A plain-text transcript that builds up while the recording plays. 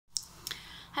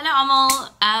Hallo almal,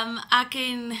 ek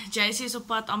en JC is op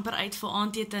pad amper uit vir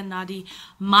aandete na die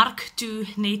mark toe,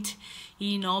 net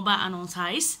hier naby aan ons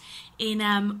huis. En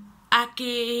ek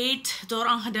het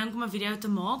daaraan gedink om 'n video te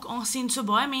maak, aangesien so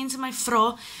baie mense my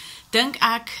vra, dink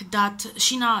ek dat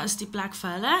China is die plek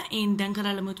vir hulle en dink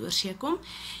hulle moet oorsee kom.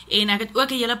 En ek het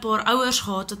ook 'n hele paar ouers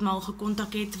gehad wat my al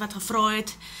gekontak het, wat gevra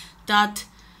het dat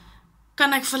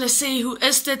kan ek vir hulle sê, hoe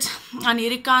is dit aan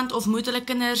hierdie kant, of moet hulle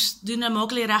kinders doen en maak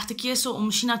hulle die regte keuse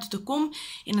om China toe te kom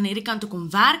en aan hierdie kant te kom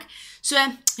werk. So,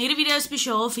 hierdie video is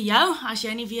spesiaal vir jou, as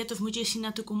jy nie weet of moet jy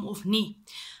China toe kom of nie.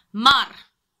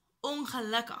 Maar,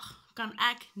 ongelukkig kan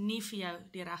ek nie vir jou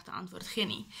die regte antwoord gee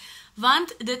nie,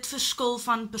 want dit verskil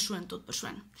van persoon tot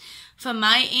persoon. Vir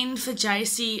my en vir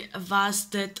JC was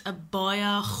dit 'n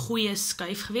baie goeie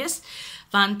skuif geweest,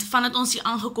 want vandat ons hier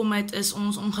aangekom het, is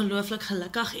ons ongelooflik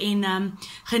gelukkig en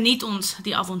geniet ons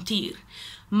die avontuur.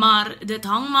 Maar dit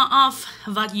hang maar af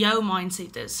wat jou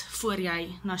mindset is, voor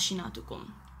jy na China toe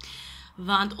kom.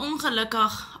 Want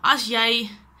ongelukkig, as jy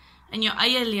in jou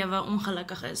eie lewe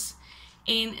ongelukkig is,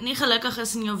 en nie gelukkig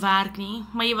is in jou werk nie,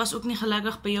 maar jy was ook nie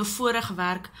gelukkig by jou vorige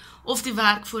werk, of die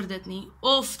werk voor dit nie,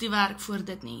 of die werk voor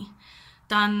dit nie,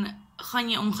 dan gaan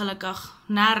jy ongelukkig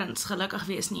nêrens gelukkig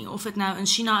wees nie, of dit nou in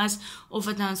China is, of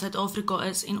dit nou in Suid-Afrika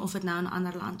is, en of dit nou in 'n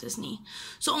ander land is nie.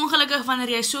 So ongelukkig, wanneer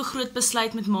jy so groot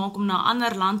besluit moet maak om na 'n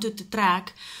ander land toe te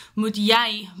trek, moet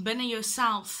jy binne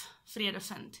jouself vrede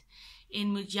vind,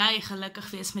 en moet jy gelukkig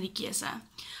wees met die keuse.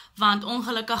 Want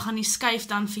ongelukkig gaan die skuif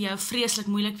dan vir jou vreeslik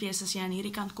moeilik wees as jy aan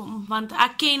hierdie kant kom. Want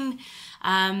ek ken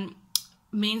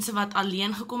mense wat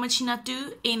alleen gekom het China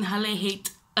toe, en hulle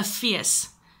het 'n fees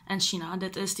in China.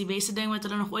 Dit is die beste ding wat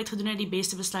hulle nog ooit gedoen het, die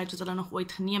beste besluit wat hulle nog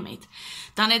ooit geneem het.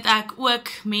 Dan het ek ook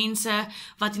mense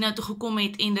wat hier nou toe gekom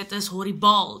het, en dit is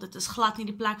horribaal. Dit is glad nie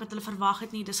die plek wat hulle verwag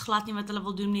het nie, dit is glad nie wat hulle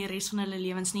wil doen die res van hulle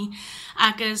lewens nie.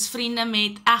 Ek is vriende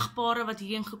met egpare wat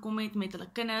hierheen gekom het, met hulle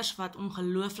kinders, wat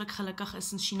ongelooflik gelukkig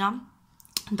is in China.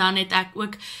 Dan het ek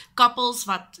ook couples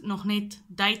wat nog net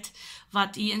date,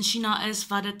 wat hier in China is,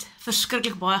 wat dit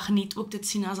verskriklik baie geniet, ook dit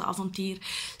sien as 'n avontuur.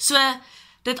 So,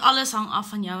 dit alles hang af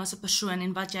van jou as 'n persoon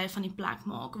en wat jy van die plek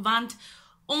maak, want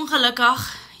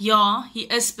ongelukkig, ja,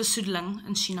 hier is besoedeling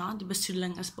in China, die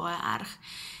besoedeling is baie erg,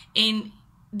 en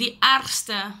die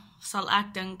ergste, sal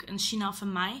ek dink, in China vir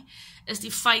my, is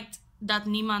die feit dat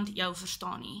niemand jou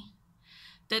verstaan nie.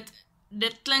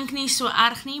 Dit klink nie so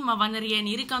erg nie, maar wanneer jy in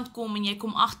hierdie kant kom en jy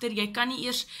kom agter, jy kan nie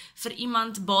eers vir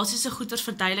iemand basiese goeders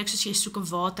verduidelik soos jy soek 'n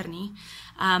water nie,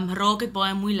 raak dit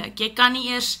baie moeilik. Jy kan nie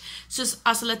eers, soos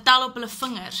as hulle tel op hulle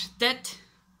vingers, dit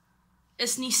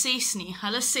is nie 6 nie,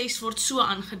 hulle 6 word so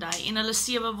aangedui, en hulle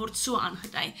 7 word so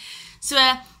aangedui. So,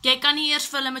 jy kan nie eers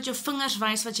vir hulle met jou vingers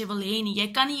wys wat jy wil hê nie,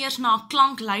 jy kan nie eers na 'n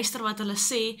klank luister wat hulle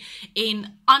sê,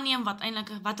 en aanneem wat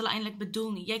hulle eintlik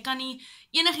bedoel nie, jy kan nie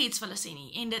enigiets vir hulle sê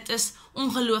nie, en dit is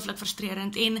ongelooflik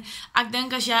frustrerend, en ek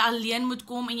dink as jy alleen moet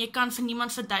kom, en jy kan vir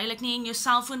niemand verduidelik nie, en jou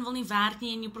selfoon wil nie werk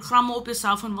nie, en jou programme op jou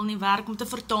selfoon wil nie werk om te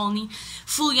vertaal nie,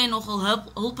 voel jy nogal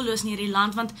hulpeloos in hierdie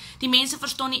land, want die mense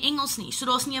verstaan nie Engels nie, so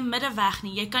daar's nie 'n middeweg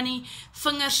nie, jy kan nie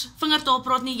vingertaal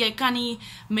praat nie, jy kan nie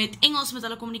met Engels met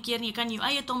hulle kommunikeer nie, jy kan nie jou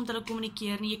eie taal met hulle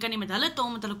kommunikeer nie, jy kan nie met hulle taal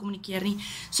met hulle kommunikeer nie.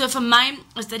 So vir my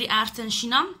is dit die ergste in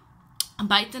China,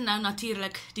 buite nou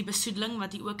natuurlik die besoedeling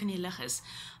wat hier ook in die lug is,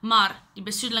 maar die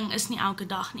besoedeling is nie elke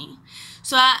dag nie.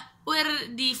 So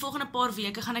oor die volgende paar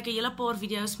weke gaan ek 'n hele paar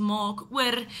video's maak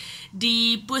oor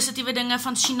die positiewe dinge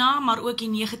van China, maar ook die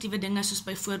negatiewe dinge, soos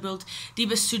byvoorbeeld die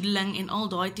besoedeling en al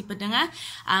daai tipe dinge.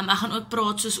 Ek gaan ook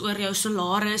praat soos oor jou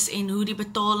salaris en hoe die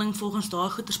betaling volgens daai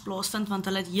goeders plaasvind, want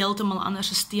hulle het heeltemal ander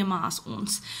sisteme as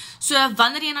ons. So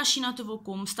wanneer jy na China toe wil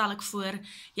kom, stel ek voor,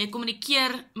 jy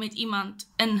kommunikeer met iemand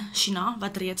in China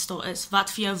wat reeds daar is, wat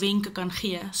vir jou wenke kan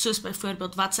gee, soos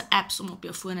byvoorbeeld wat se apps om op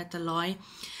jou fone te laai.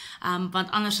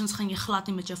 Want andersins gaan jy glad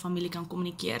nie met jou familie kan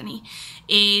kommunikeer nie.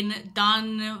 En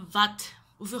dan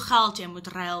hoeveel geld jy moet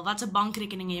ruil, wat se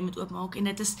bankrekening jy moet oopmaak, en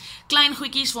dit is klein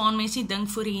goedjies waaraan mense nie dink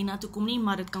voor jy hiernatoe kom nie,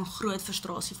 maar dit kan groot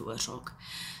frustrasie veroorsaak.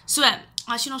 So,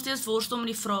 as jy nog steeds worstel met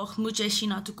die vraag, moet jy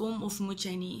China toe kom of moet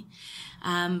jy nie?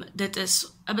 Dit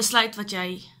is 'n besluit wat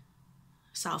jy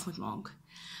self moet maak.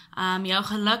 Jou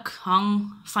geluk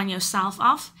hang van jouself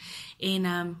af,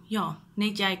 en ja,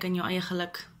 net jy kan jou eie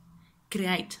geluk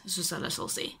create, soos hulle sal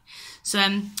sê. So,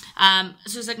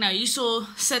 soos ek nou hierso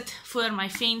sit voor my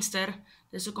venster,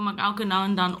 dis hoekom ek elke nou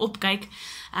en dan opkyk,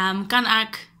 kan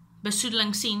ek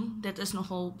besoedeling sien, dit is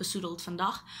nogal besoedeld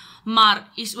vandag,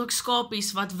 maar is ook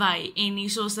skapies wat wei, en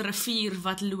hierso is 'n rivier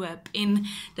wat loop, en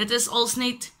dit is als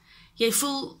net, jy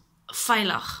voel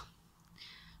veilig.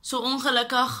 So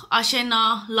ongelukkig, as jy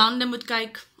na lande moet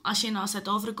kyk, as jy na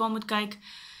Suid-Afrika moet kyk,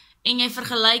 en jy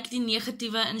vergelyk die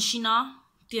negatiewe in China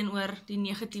teenoor die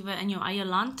negatiewe in jou eie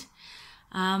land,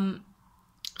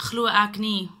 glo ek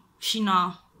nie,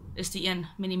 China is die een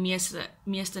met die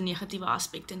meeste negatiewe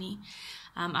aspekte nie.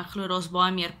 Ek glo daar's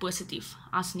baie meer positief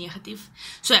as negatief.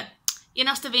 So,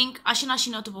 enigste wenk, as jy na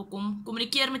China toe wil kom,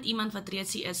 kommunikeer met iemand wat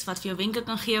reeds hier is, wat vir jou wenke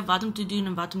kan gee, wat om te doen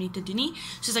en wat om nie te doen nie.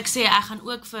 Soos ek sê, ek gaan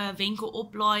ook vir wenke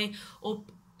oplaai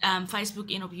op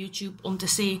Facebook en op YouTube, om te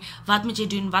sê, wat moet jy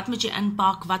doen, wat moet jy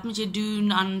inpak, wat moet jy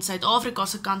doen aan Suid-Afrika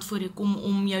se kant voor jy kom,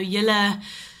 om jou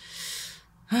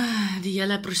die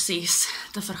hele proses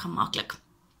te vergemaklik.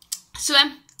 So,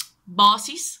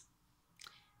 basies,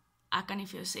 ek kan nie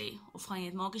vir jou sê, of gaan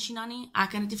jy dit maak in China nie, ek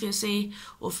kan dit nie vir jou sê,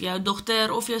 of jou dogter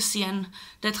of jou seun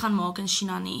dit gaan maak in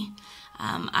China nie.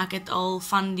 Ek het al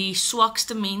van die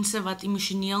swakste mense, wat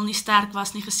emosioneel nie sterk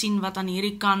was nie, gesien, wat aan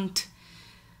hierdie kant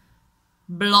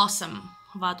blossom,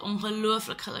 wat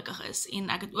ongelooflik gelukkig is, en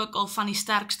ek het ook al van die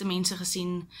sterkste mense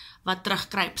gesien, wat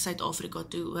terugkruip Suid-Afrika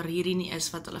toe, oor hierdie nie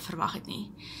is wat hulle verwag het nie.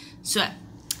 So,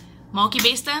 maak die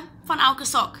beste van elke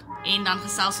saak, en dan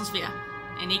gesels ons weer.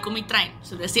 En hier kom die trein,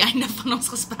 so dis die einde van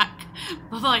ons gesprek.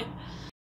 Bye bye.